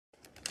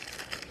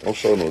Don't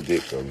show no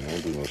dick, though, man.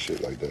 Don't do no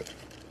shit like that.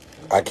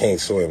 I can't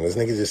swim. This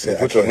nigga just said,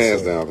 Put your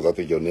hands down, because I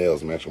think your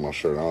nails matching my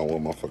shirt. I don't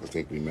want motherfuckers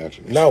think we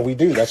matching. No, we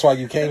do. That's why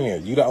you came here.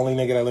 You the only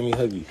nigga that let me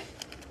hug you.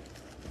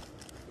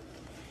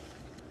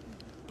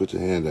 Put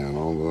your hand down. I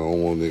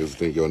don't want niggas to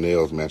think your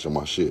nails matching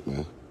my shit,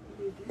 man.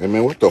 Hey,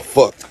 man, what the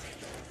fuck?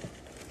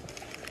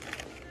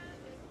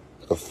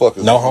 The fuck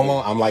is no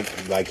homo? I'm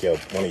like your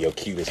one of your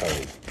cutest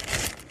homies.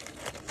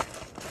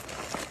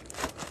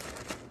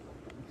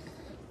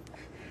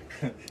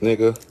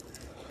 Nigga,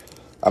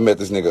 I met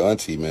this nigga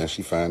auntie, man.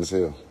 She fine as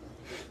hell.